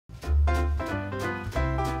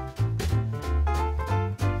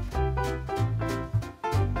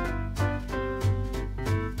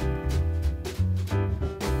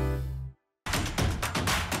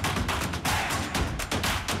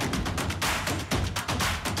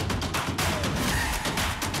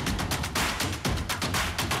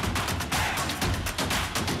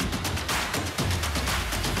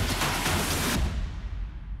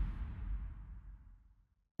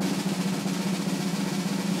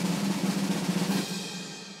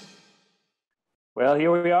Well,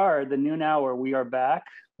 here we are, the noon hour. We are back.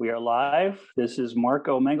 We are live. This is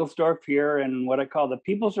Marco Mangelsdorf here in what I call the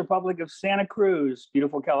People's Republic of Santa Cruz,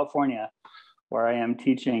 beautiful California, where I am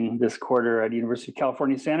teaching this quarter at University of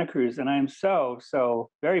California, Santa Cruz. And I am so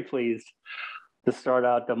very pleased to start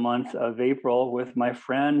out the month of April with my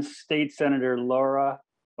friend, State Senator Laura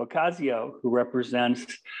Acasio, who represents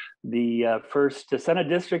the 1st Senate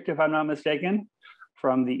District, if I'm not mistaken,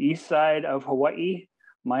 from the east side of Hawaii,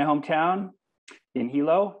 my hometown in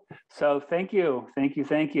Hilo. So thank you.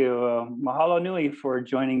 Mahalo nui for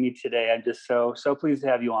joining me today. I'm just so pleased to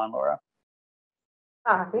have you on, Laura.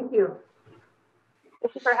 Thank you.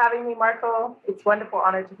 Thank you for having me, Marco. It's a wonderful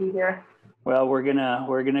honor to be here. Well, we're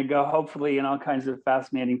gonna go hopefully in all kinds of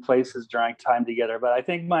fascinating places during time together. But I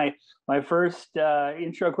think my first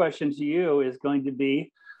intro question to you is going to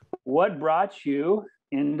be, what brought you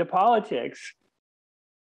into politics?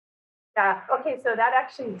 Yeah, okay, so that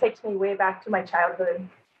actually takes me way back to my childhood.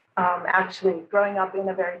 Actually, growing up in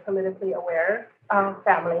a very politically aware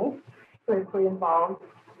family, politically involved.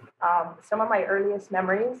 Some of my earliest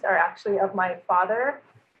memories are actually of my father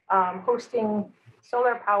hosting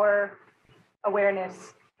solar power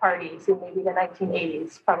awareness parties in maybe the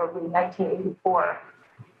 1980s, probably 1984.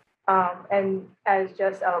 And as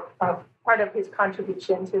just a part of his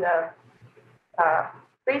contribution to the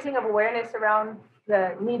raising of awareness around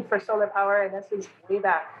the need for solar power, and this is way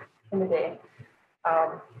back in the day.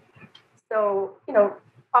 So,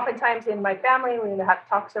 oftentimes in my family, we would have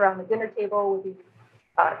talks around the dinner table, would be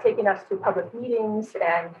taking us to public meetings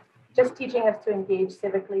and just teaching us to engage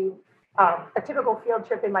civically. A typical field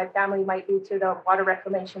trip in my family might be to the water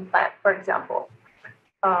reclamation plant, for example.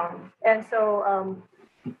 I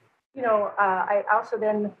also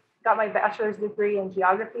then got my bachelor's degree in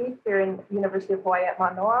geography here in University of Hawaii at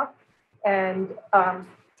Manoa, and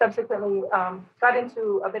subsequently got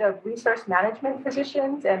into a bit of resource management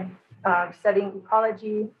positions and studying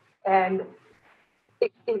ecology. And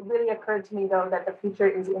it really occurred to me, though, that the future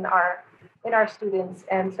is in our students.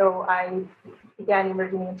 And so I began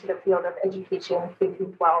emerging into the field of education, K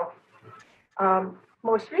through 12.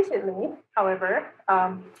 Most recently, however,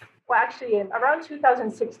 around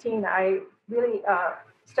 2016, I really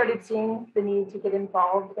started seeing the need to get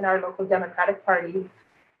involved in our local Democratic Party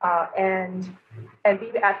and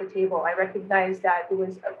be at the table. I recognized that it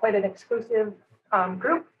was quite an exclusive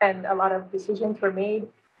group, and a lot of decisions were made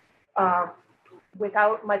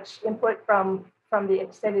without much input from the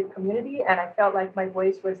extended community, and I felt like my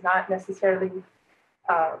voice was not necessarily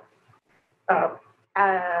a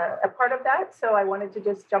part of that. So I wanted to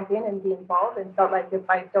just jump in and be involved, and felt like if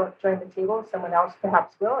I don't join the table, someone else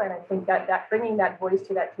perhaps will. And I think that bringing that voice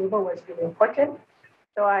to that table was really important.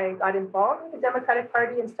 So I got involved in the Democratic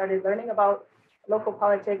Party and started learning about local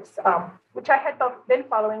politics, which I had been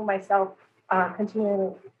following myself,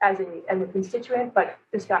 continuing as a constituent, but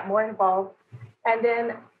just got more involved. And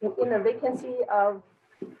then in the vacancy of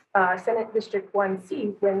Senate District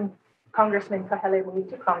 1C, when Congressman Kahele moved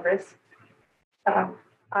to Congress,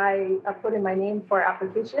 I put in my name for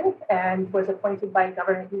application and was appointed by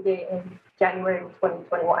Governor Ige in January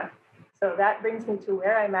 2021. So that brings me to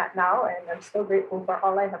where I'm at now, and I'm so grateful for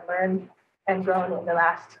all I have learned and grown in the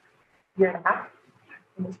last year and a half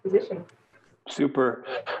in this position. Super.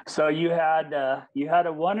 So you had a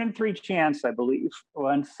 1 in 3 chance, I believe,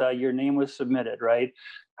 once your name was submitted, right?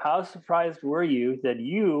 How surprised were you that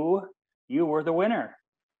you were the winner?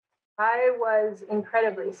 I was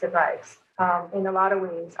incredibly surprised in a lot of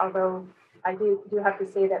ways, although I do have to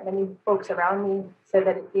say that many folks around me said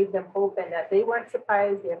that it gave them hope and that they weren't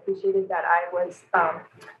surprised. They appreciated that I was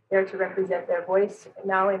there to represent their voice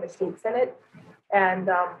now in the state Senate. And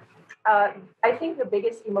I think the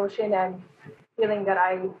biggest emotion and feeling that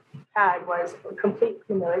I had was complete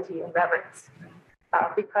humility and reverence,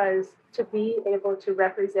 because to be able to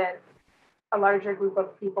represent a larger group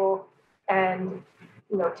of people and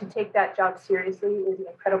to take that job seriously is an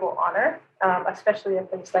incredible honor, especially a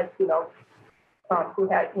place like Hilo,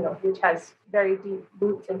 which has very deep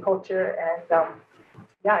roots in culture. And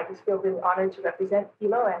I just feel really honored to represent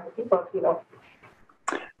Hilo and the people of Hilo.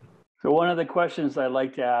 So one of the questions I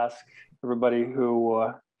like to ask everybody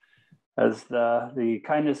who has the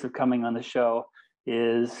kindness of coming on the show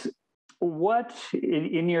is, what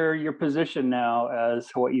in your position now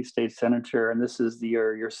as Hawaii State Senator, and this is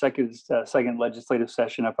your second legislative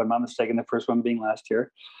session, if I'm not mistaken, the first one being last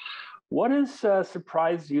year, what has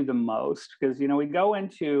surprised you the most? Because we go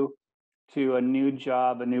into a new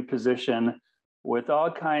job, a new position, with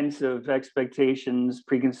all kinds of expectations,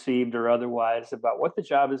 preconceived or otherwise, about what the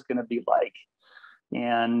job is going to be like.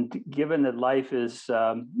 And given that life is,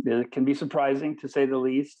 it can be surprising to say the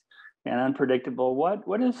least, and unpredictable.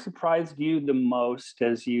 What has surprised you the most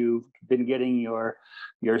as you've been getting your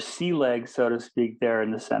sea legs, so to speak, there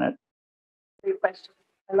in the Senate? Great question.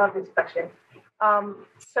 I love this question.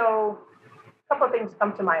 So a couple of things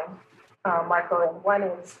come to mind, Marco, and one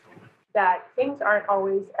is that things aren't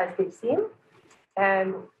always as they seem.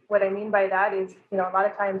 And what I mean by that is, a lot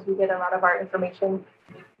of times we get a lot of our information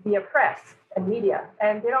via press and media,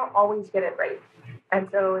 and they don't always get it right. And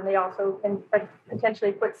they also can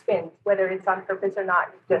potentially put spins, whether it's on purpose or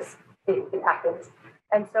not, just it happens.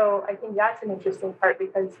 And so I think that's an interesting part,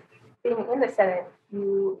 because being in the Senate,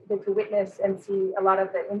 you get to witness and see a lot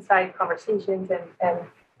of the inside conversations and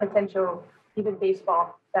potential, even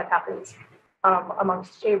baseball that happens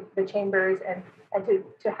amongst the chambers, and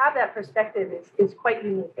to have that perspective is quite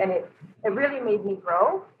unique, and it really made me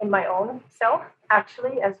grow in my own self,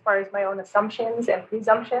 actually, as far as my own assumptions and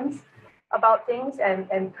presumptions about things, and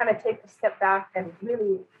kind of take a step back and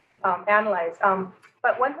really analyze.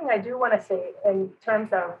 But one thing I do want to say in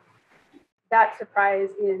terms of that surprise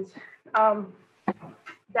is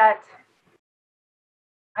that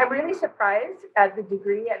I'm really surprised at the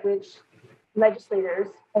degree at which legislators,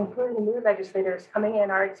 including new legislators coming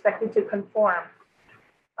in, are expected to conform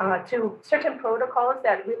to certain protocols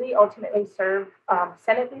that really ultimately serve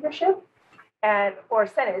Senate leadership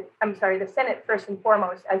the Senate first and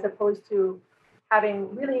foremost, as opposed to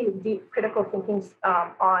having really deep critical thinking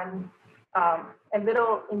on and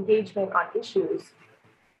little engagement on issues,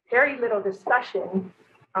 very little discussion,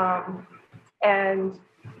 and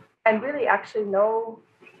really actually no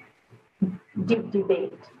deep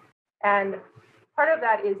debate. And part of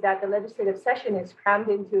that is that the legislative session is crammed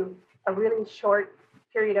into a really short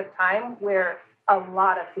period of time where a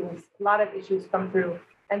lot of issues come through.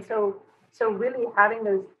 And so really having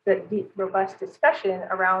the deep, robust discussion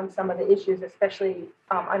around some of the issues, especially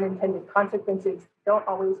unintended consequences, don't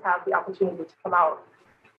always have the opportunity to come out.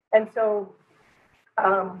 And so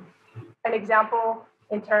an example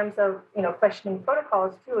in terms of questioning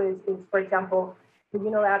protocols too is, for example, the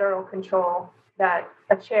unilateral control that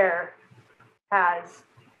a chair has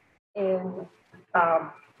in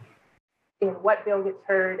what bill gets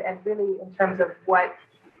heard, and really in terms of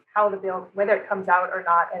how the bill, whether it comes out or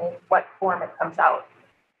not, and in what form it comes out.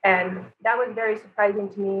 And that was very surprising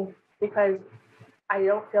to me, because I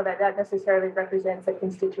don't feel that necessarily represents a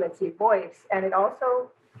constituency voice. And it also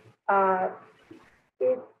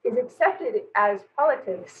it is accepted as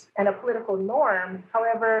politics and a political norm.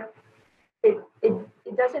 However, it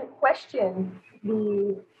doesn't question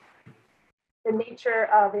the nature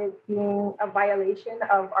of it being a violation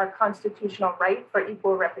of our constitutional right for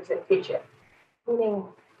equal representation, meaning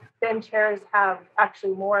then chairs have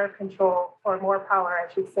actually more control, or more power,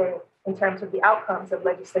 I should say, in terms of the outcomes of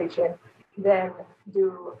legislation than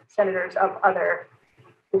do senators of other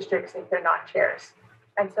districts if they're not chairs.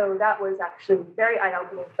 And so that was actually very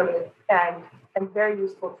eye-opening for me, and very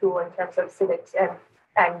useful tool in terms of civics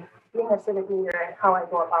and being a civic leader, and how I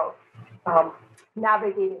go about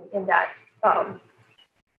navigating in that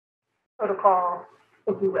protocol,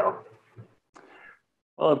 if you will.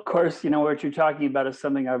 Well, of course, what you're talking about is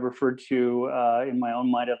something I've referred to in my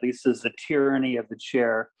own mind, at least, as the tyranny of the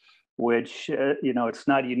chair, which, it's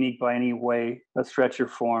not unique by any way, a stretch or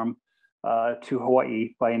form to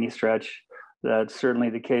Hawaii by any stretch. That's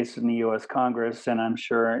certainly the case in the U.S. Congress, and I'm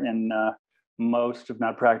sure in most, if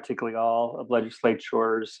not practically all, of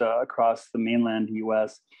legislatures across the mainland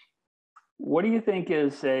U.S. What do you think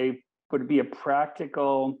would be a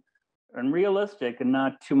practical and realistic, and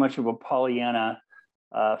not too much of a Pollyanna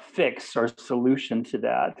fix or solution to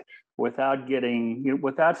that, without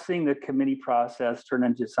seeing the committee process turn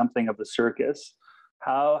into something of a circus?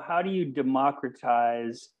 How do you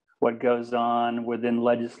democratize what goes on within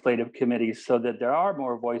legislative committees so that there are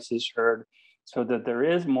more voices heard, so that there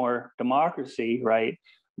is more democracy, right?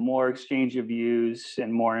 More exchange of views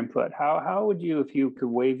and more input. How would you, if you could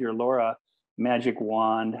wave your Laura magic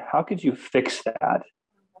wand, how could you fix that?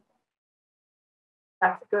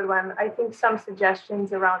 That's a good one. I think some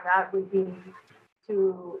suggestions around that would be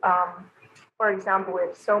to, for example,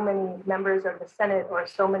 if so many members of the Senate or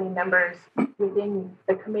so many members within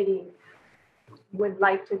the committee would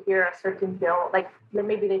like to hear a certain bill, like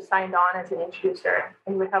maybe they signed on as an introducer,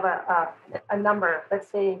 and would have a number, let's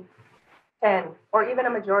say 10, or even a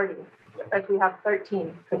majority, like we have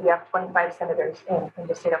 13, because we have 25 senators in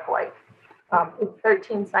the state of Hawaii. If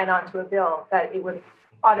 13 sign on to a bill, that it would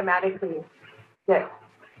automatically get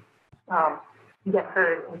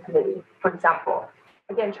heard in committee, for example.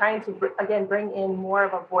 Again, trying to bring in more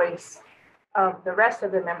of a voice of the rest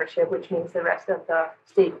of the membership, which means the rest of the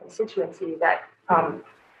state constituency, that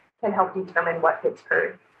can help determine what gets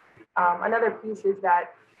heard. Another piece is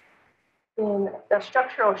that in the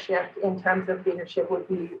structural shift in terms of leadership would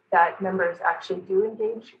be that members actually do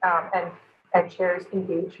engage and chairs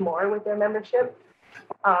engage more with their membership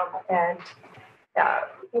and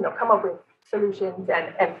come up with solutions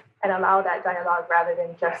and allow that dialogue rather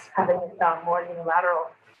than just having it more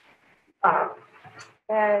unilateral.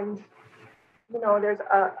 And there's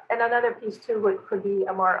and another piece too could be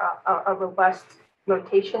a more a robust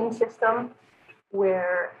rotation system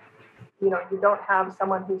where you don't have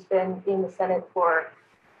someone who's been in the Senate for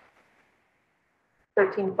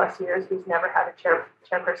 13 plus years who's never had a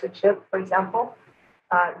chairpersonship, for example.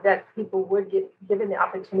 That people would get given the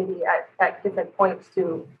opportunity at different points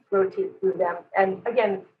to rotate through them. And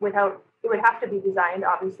again, it would have to be designed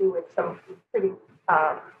obviously with some pretty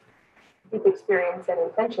deep experience and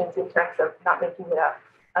intentions in terms of not making it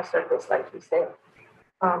a circus, like you say.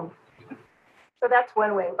 So that's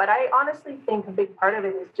one way. But I honestly think a big part of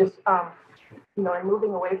it is just, and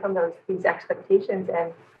moving away from these expectations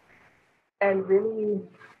and really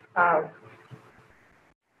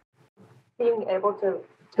being able to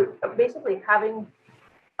basically having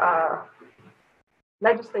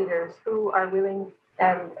legislators who are willing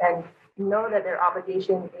and know that their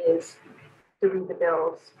obligation is to read the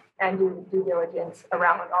bills and do due diligence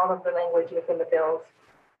around all of the language within the bills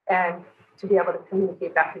and to be able to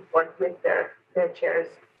communicate back and forth with their chairs.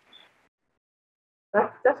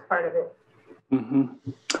 That's part of it.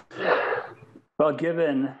 Mm-hmm. Well,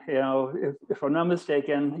 given, if I'm not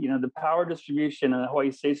mistaken, the power distribution in the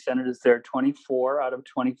Hawaii State Senate is there are 24 out of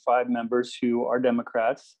 25 members who are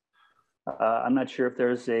Democrats. I'm not sure if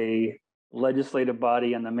there's a legislative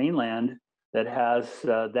body on the mainland that has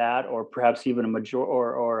that, or perhaps even a majority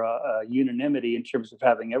or a unanimity in terms of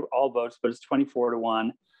having all votes, but it's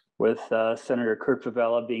 24-1, with Senator Kurt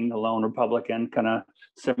Favela being the lone Republican, kind of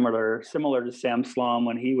similar to Sam Slom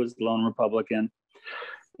when he was the lone Republican.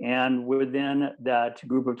 And within that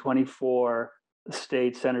group of 24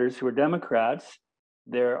 state senators who are Democrats,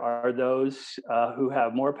 there are those who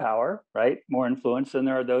have more power, right, more influence, and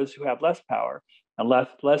there are those who have less power and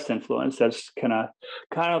less influence. That's kind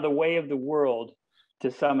of the way of the world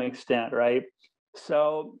to some extent, right?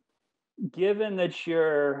 So, given that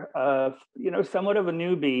you're, somewhat of a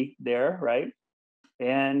newbie there, right,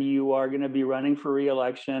 and you are going to be running for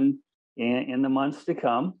re-election in the months to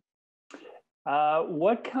come,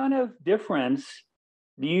 what kind of difference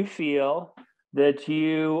do you feel that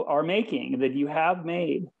you are making, that you have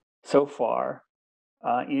made so far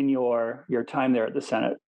in your time there at the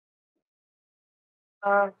Senate?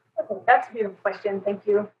 Okay, that's a beautiful question. Thank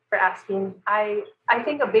you for asking. I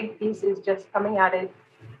think a big piece is just coming at it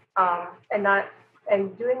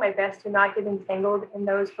and doing my best to not get entangled in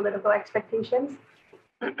those political expectations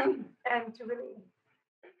and to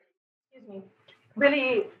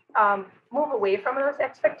really move away from those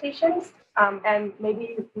expectations and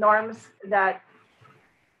maybe norms that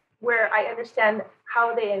where I understand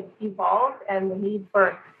how they evolve and the need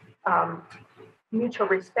for mutual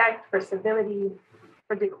respect, for civility,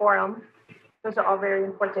 for decorum. Those are all very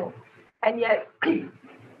important. And yet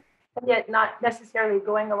not necessarily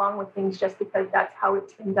going along with things just because that's how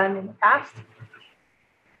it's been done in the past.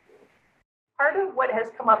 Part of what has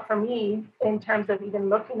come up for me in terms of even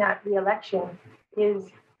looking at the election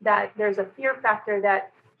is that there's a fear factor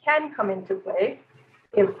that can come into play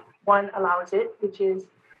if one allows it, which is,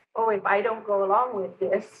 if I don't go along with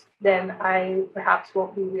this, then I perhaps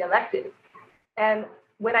won't be reelected. And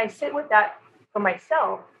when I sit with that for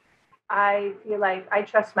myself, I feel like I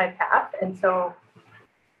trust my path. And so,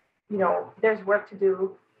 there's work to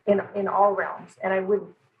do in all realms. And I would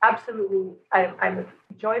absolutely, I'm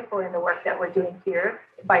joyful in the work that we're doing here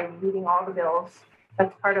by reading all the bills.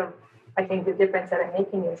 That's part of, I think, the difference that I'm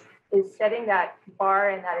making is setting that bar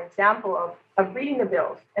and that example of reading the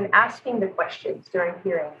bills and asking the questions during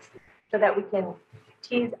hearings so that we can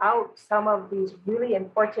tease out some of these really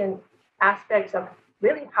important aspects of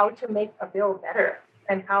really how to make a bill better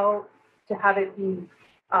and how to have it be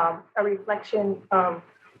a reflection of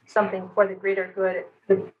something for the greater good,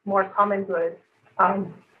 the more common good.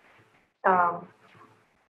 And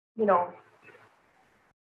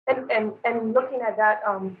looking at that,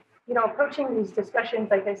 approaching these discussions,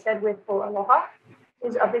 like I said, with full aloha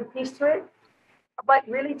is a big piece to it, but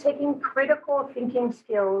really taking critical thinking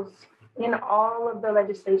skills in all of the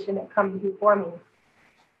legislation that comes before me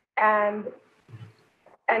and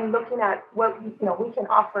looking at what we can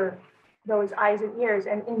offer those eyes and ears,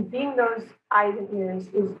 and in being those eyes and ears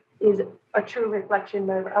is a true reflection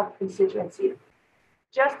of constituency.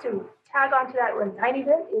 Just to tag onto that one tiny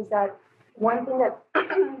bit is that one thing that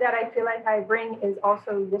that I feel like I bring is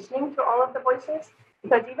also listening to all of the voices,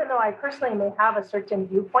 because even though I personally may have a certain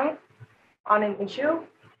viewpoint on an issue,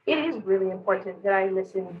 it is really important that I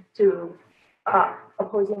listen to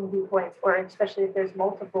opposing viewpoints, or especially if there's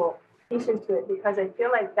multiple pieces to it, because I feel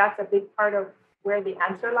like that's a big part of where the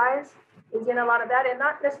answer lies, is in a lot of that, and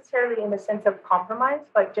not necessarily in the sense of compromise,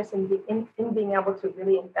 but just in being able to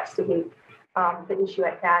really investigate the issue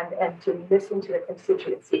at hand and to listen to the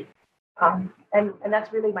constituency. And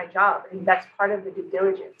that's really my job, and that's part of the due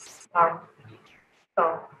diligence.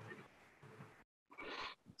 So.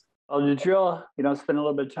 Well, to drill, spend a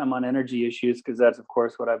little bit of time on energy issues, because that's, of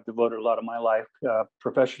course, what I've devoted a lot of my life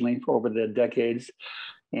professionally over the decades.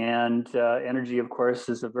 And energy, of course,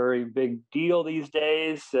 is a very big deal these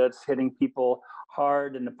days. It's hitting people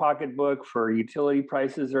hard in the pocketbook. For utility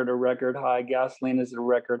prices are at a record high. Gasoline is at a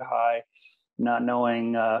record high. Not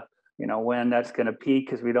knowing, when that's going to peak,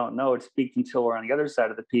 because we don't know it's peaked until we're on the other side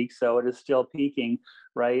of the peak. So it is still peaking,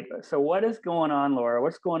 right? So what is going on, Laura?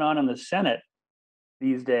 What's going on in the Senate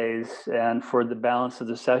these days, and for the balance of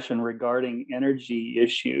the session regarding energy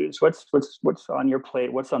issues? What's on your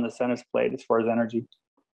plate? What's on the Senate's plate as far as energy?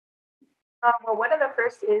 Well, one of the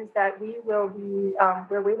first is that we will be,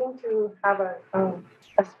 we're waiting to have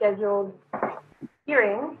a scheduled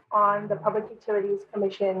hearing on the Public Utilities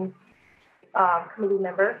Commission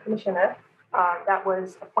commissioner that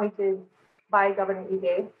was appointed by Governor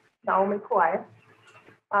Ige, Naomi Kauai.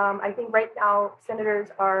 I think right now senators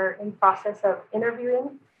are in process of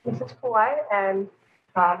interviewing Mrs. Kauai and,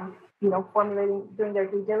 doing their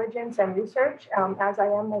due diligence and research, as I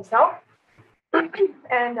am myself.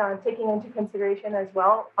 And taking into consideration as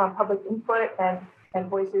well public input and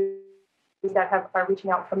voices that are reaching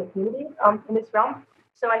out from the community in this realm.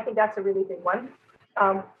 So I think that's a really big one.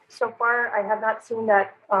 So far, I have not seen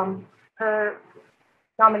that her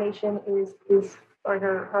nomination or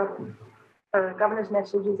her governor's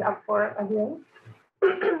message is up for a hearing.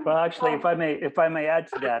 Well, actually, if I may add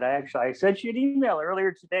to that, I sent you an email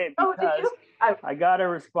earlier today because I got a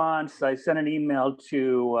response. I sent an email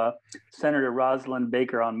to Senator Rosalind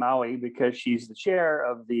Baker on Maui, because she's the chair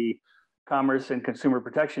of the Commerce and Consumer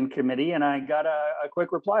Protection Committee, and I got a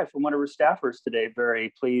quick reply from one of her staffers today.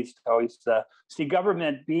 Very pleased to always see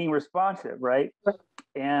government being responsive, right?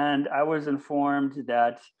 And I was informed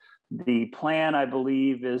that the plan, I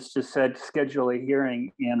believe, is to schedule a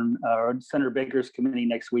hearing in Senator Baker's committee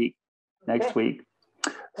next week.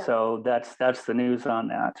 So that's the news on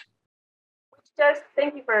that.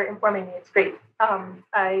 Thank you for informing me. It's great.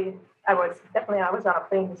 I was on a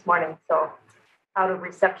plane this morning, so out of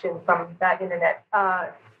reception from that internet.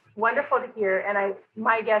 Wonderful to hear. And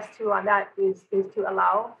my guess too on that is to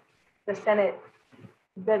allow the Senate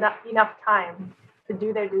enough time to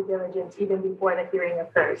do their due diligence even before the hearing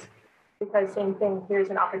occurs. Because same thing, here's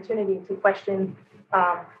an opportunity to question,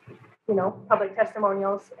 public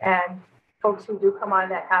testimonials and folks who do come on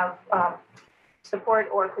that have support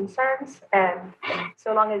or concerns. And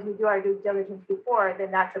so long as we do our due diligence before,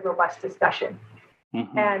 then that's a robust discussion.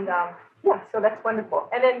 Mm-hmm. And so that's wonderful.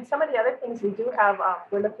 And then some of the other things we do have,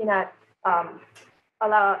 we're looking at,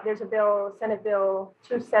 there's a bill, Senate Bill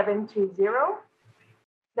 2720,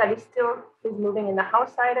 that is moving in the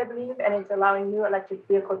House side, I believe, and it's allowing new electric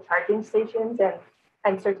vehicle charging stations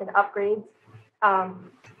and certain upgrades,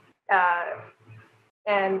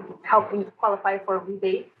 and helping qualify for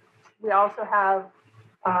rebate. We also have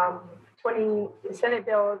Senate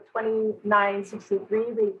Bill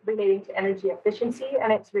 2963 relating to energy efficiency,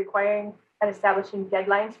 and it's requiring and establishing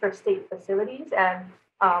deadlines for state facilities, and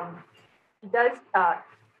it does,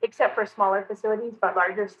 except for smaller facilities, but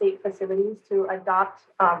larger state facilities to adopt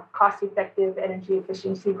cost-effective energy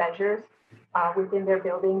efficiency measures within their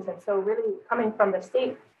buildings. And so really coming from the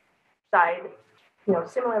state side,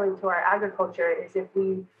 similarly to our agriculture, is if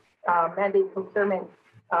we mandate procurement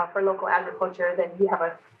for local agriculture, then we have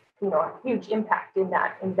a huge impact in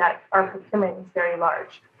that our procurement is very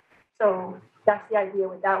large. So that's the idea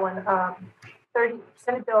with that one.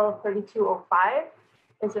 Senate Bill 3205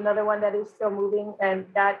 is another one that is still moving, and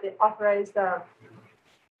that it authorized the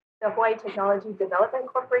Hawaii Technology Development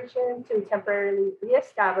Corporation to temporarily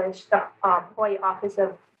reestablish the Hawaii Office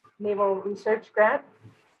of Naval Research Grant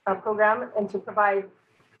program, and to provide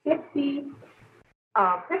 50%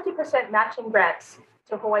 matching grants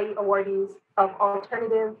to Hawaii awardees of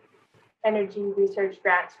alternative energy research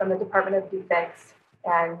grants from the Department of Defense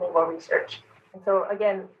and Naval Research. And so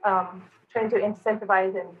again, trying to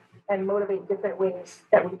incentivize and motivate different ways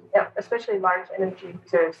that we, especially large energy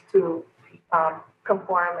users, to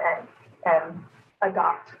conform and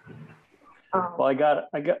adopt. Well, I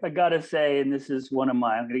got to say, and this is one of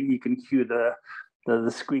mine. You can cue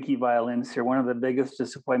the squeaky violins here. One of the biggest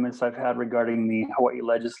disappointments I've had regarding the Hawaii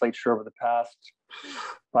Legislature over the past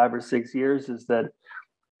 5 or 6 years is that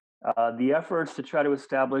the efforts to try to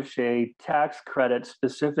establish a tax credit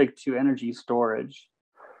specific to energy storage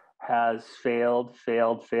has failed.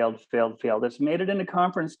 It's made it into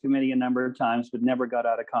conference committee a number of times, but never got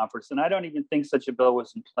out of conference. And I don't even think such a bill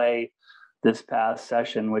was in play this past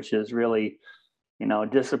session, which is really,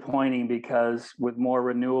 disappointing, because with more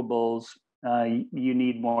renewables, you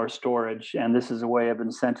need more storage. And this is a way of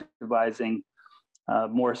incentivizing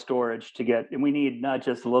more storage to get, and we need not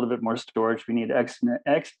just a little bit more storage, we need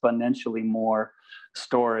exponentially more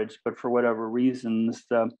storage. But for whatever reasons,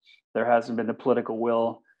 there hasn't been the political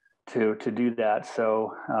will to do that.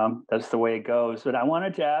 So that's the way it goes. But I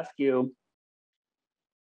wanted to ask you,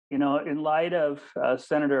 in light of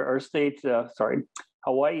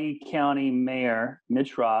Hawaii County Mayor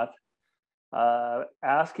Mitch Roth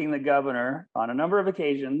asking the governor on a number of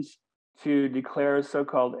occasions to declare a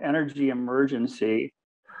so-called energy emergency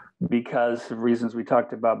because of reasons we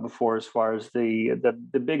talked about before, as far as the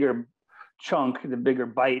bigger chunk, the bigger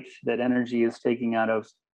bite that energy is taking out of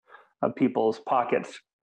people's pockets.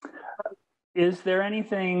 Is there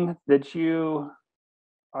anything that you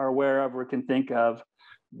are aware of or can think of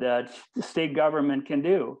that the state government can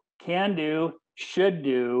do, should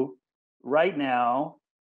do right now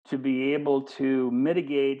to be able to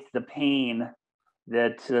mitigate the pain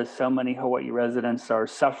that so many Hawaii residents are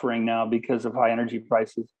suffering now because of high energy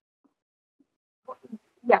prices?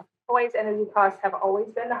 Yeah, Hawaii's energy costs have always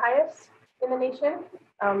been the highest in the nation.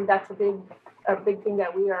 That's a big thing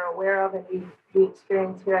that we are aware of and we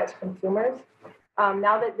experience here as consumers.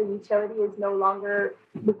 Now that the utility is no longer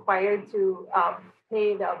required to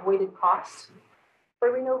pay the avoided costs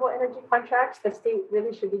for renewable energy contracts, the state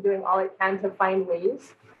really should be doing all it can to find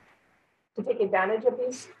ways to take advantage of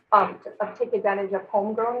these, take advantage of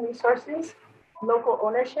homegrown resources. Local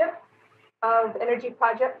ownership of energy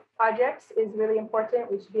projects is really important.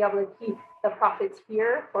 We should be able to keep the profits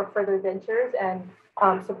here for further ventures and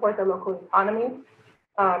support the local economy.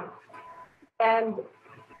 And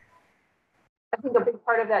I think a big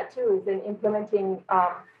part of that too is in implementing,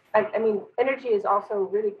 energy is also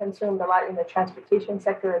really consumed a lot in the transportation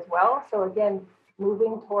sector as well. So again,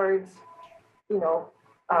 moving towards,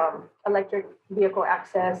 electric vehicle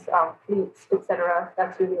access, fleets, et cetera,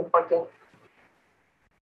 that's really important.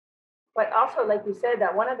 But also, like you said,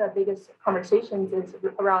 that one of the biggest conversations is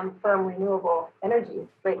around firm renewable energy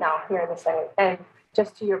right now here in the Senate. And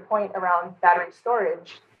just to your point around battery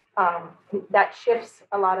storage, that shifts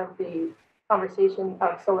a lot of the conversation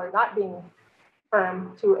of solar not being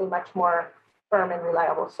firm to a much more firm and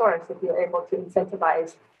reliable source if you're able to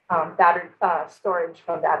incentivize battery storage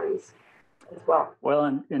from batteries as well.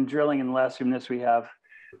 Well, in drilling in the last few minutes we have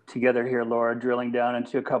together here, Laura, drilling down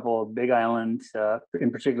into a couple of Big Island,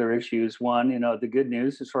 in particular issues. One, the good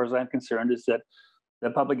news, as far as I'm concerned, is that the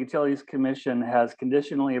Public Utilities Commission has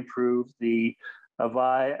conditionally approved the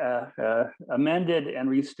amended and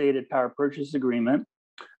restated power purchase agreement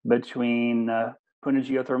between Puna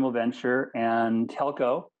Geothermal Venture and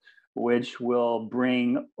Helco, which will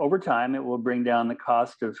bring, over time, it will bring down the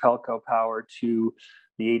cost of Helco power to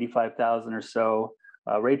the 85,000 or so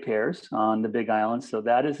ratepayers on the Big Island. So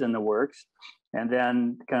that is in the works. And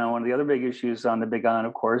then kind of one of the other big issues on the Big Island,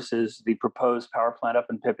 of course, is the proposed power plant up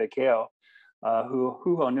in Pepekeo,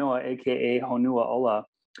 Honua, aka Honua Ola,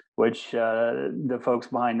 which the folks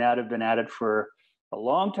behind that have been at it for a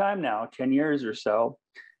long time now, 10 years or so.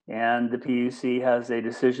 And the PUC has a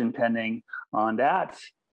decision pending on that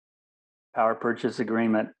power purchase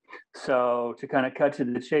agreement. So to kind of cut to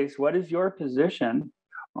the chase, what is your position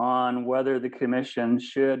on whether the commission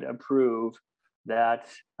should approve that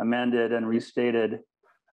amended and restated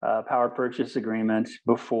power purchase agreement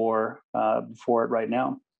before it right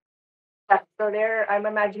now? Yeah, so I'm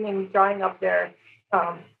imagining drawing up their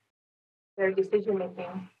decision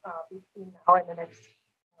making between now and the next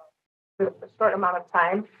short amount of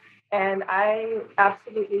time. And I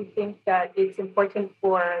absolutely think that it's important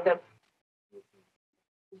for the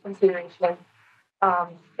consideration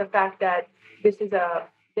the fact that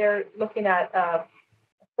they're looking at a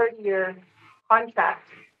 30-year contract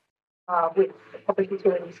with the Public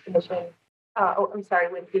Utilities Commission,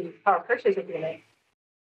 with the power purchase agreement,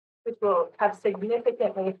 which will have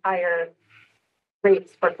significantly higher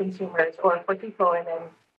rates for consumers or for people and then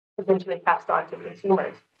eventually passed on to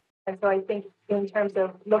consumers. And so I think in terms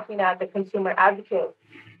of looking at the consumer advocate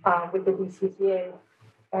with the DCCA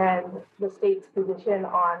and the state's position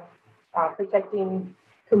on protecting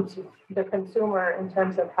the consumer in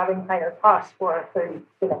terms of having higher costs for the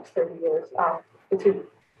next 30 years. It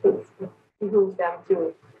behooves them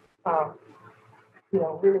to,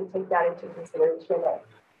 really take that into consideration.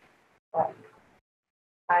 And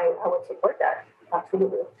I would support that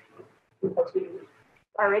absolutely, because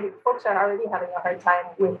folks are already having a hard time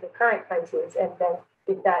with the current prices, and then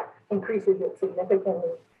if that increases it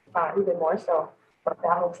significantly, even more so for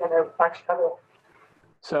families that are struggling.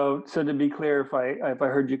 So to be clear, if I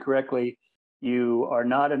heard you correctly, you are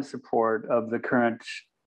not in support of the current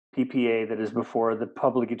PPA that is before the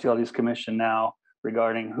Public Utilities Commission now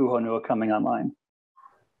regarding Huhonua coming online.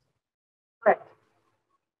 Correct.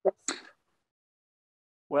 Yes.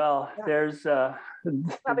 Well, Yeah. there's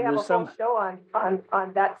probably have a whole show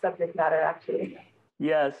on that subject matter, actually.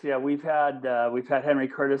 Yes, yeah, we've had Henry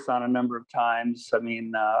Curtis on a number of times. I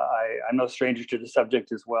mean, I'm no stranger to the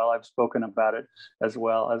subject as well. I've spoken about it as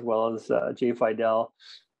well as Jay Fidel.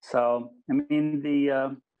 So, I mean,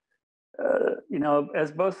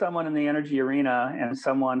 as both someone in the energy arena and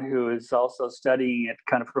someone who is also studying it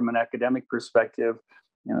kind of from an academic perspective,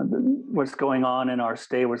 what's going on in our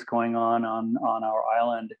state, what's going on our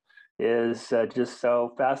island is just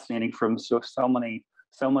so fascinating from so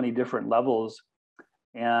many different levels.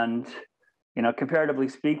 And, comparatively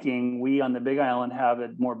speaking, we on the Big Island have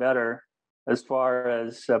it more better as far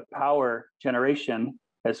as power generation,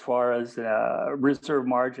 as far as reserve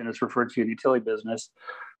margin is referred to in the utility business,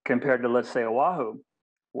 compared to, let's say, Oahu,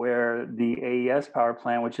 where the AES power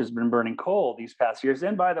plant, which has been burning coal these past years.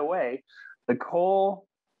 And by the way, the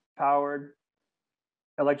coal-powered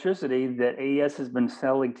electricity that AES has been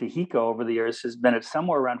selling to HECO over the years has been at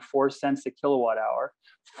somewhere around 4 cents a kilowatt hour.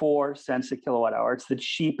 4 cents a kilowatt hour. It's the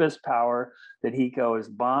cheapest power that HECO is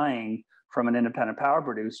buying from an independent power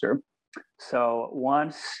producer. So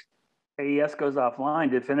once AES goes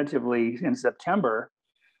offline definitively in September,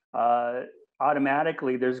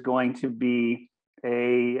 automatically there's going to be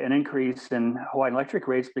an increase in Hawaiian electric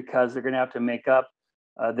rates, because they're going to have to make up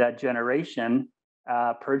that generation,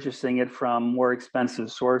 purchasing it from more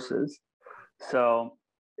expensive sources. So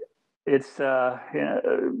it's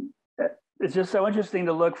just so interesting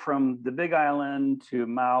to look from the Big Island to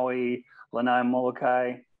Maui, Lanai,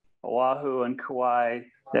 Molokai, Oahu, and Kauai,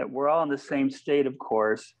 that we're all in the same state, of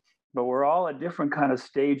course, but we're all at different kind of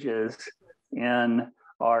stages in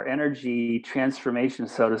our energy transformation,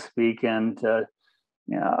 so to speak. And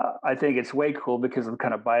I think it's way cool, because I'm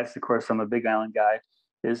kind of biased, of course, I'm a Big Island guy,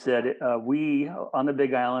 is that we on the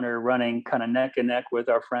Big Island are running kind of neck and neck with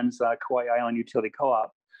our friends, Kauai Island Utility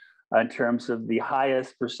Co-op, in terms of the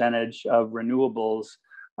highest percentage of renewables,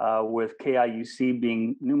 with KIUC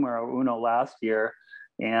being numero uno last year,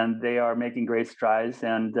 and they are making great strides,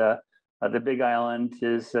 and the Big Island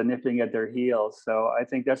is nipping at their heels. So I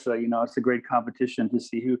think that's it's a great competition to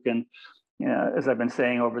see who can, as I've been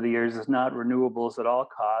saying over the years, it's not renewables at all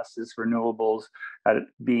costs, it's renewables at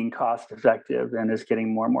being cost effective, and it's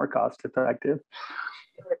getting more and more cost effective.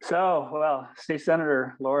 So, well, State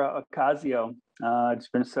Senator Laura Acasio, it's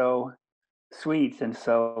been so sweet and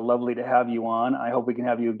so lovely to have you on. I hope we can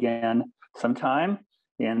have you again sometime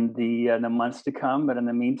in the months to come. But in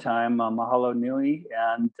the meantime, mahalo nui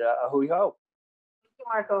and ahui ho. Thank you,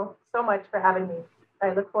 Marco, so much for having me.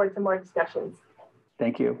 I look forward to more discussions.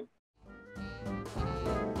 Thank you.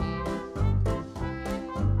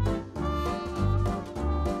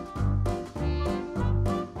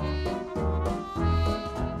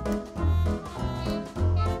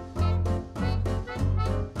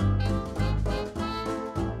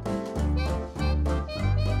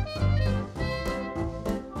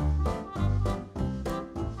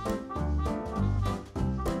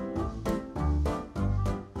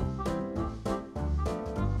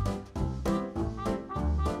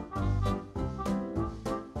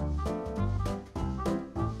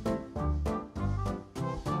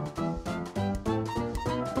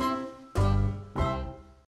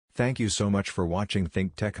 Thank you so much for watching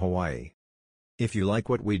ThinkTech Hawaii. If you like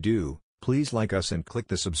what we do, please like us and click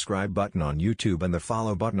the subscribe button on YouTube and the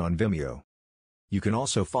follow button on Vimeo. You can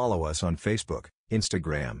also follow us on Facebook,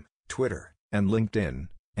 Instagram, Twitter, and LinkedIn,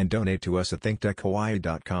 and donate to us at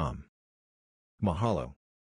thinktechhawaii.com. Mahalo.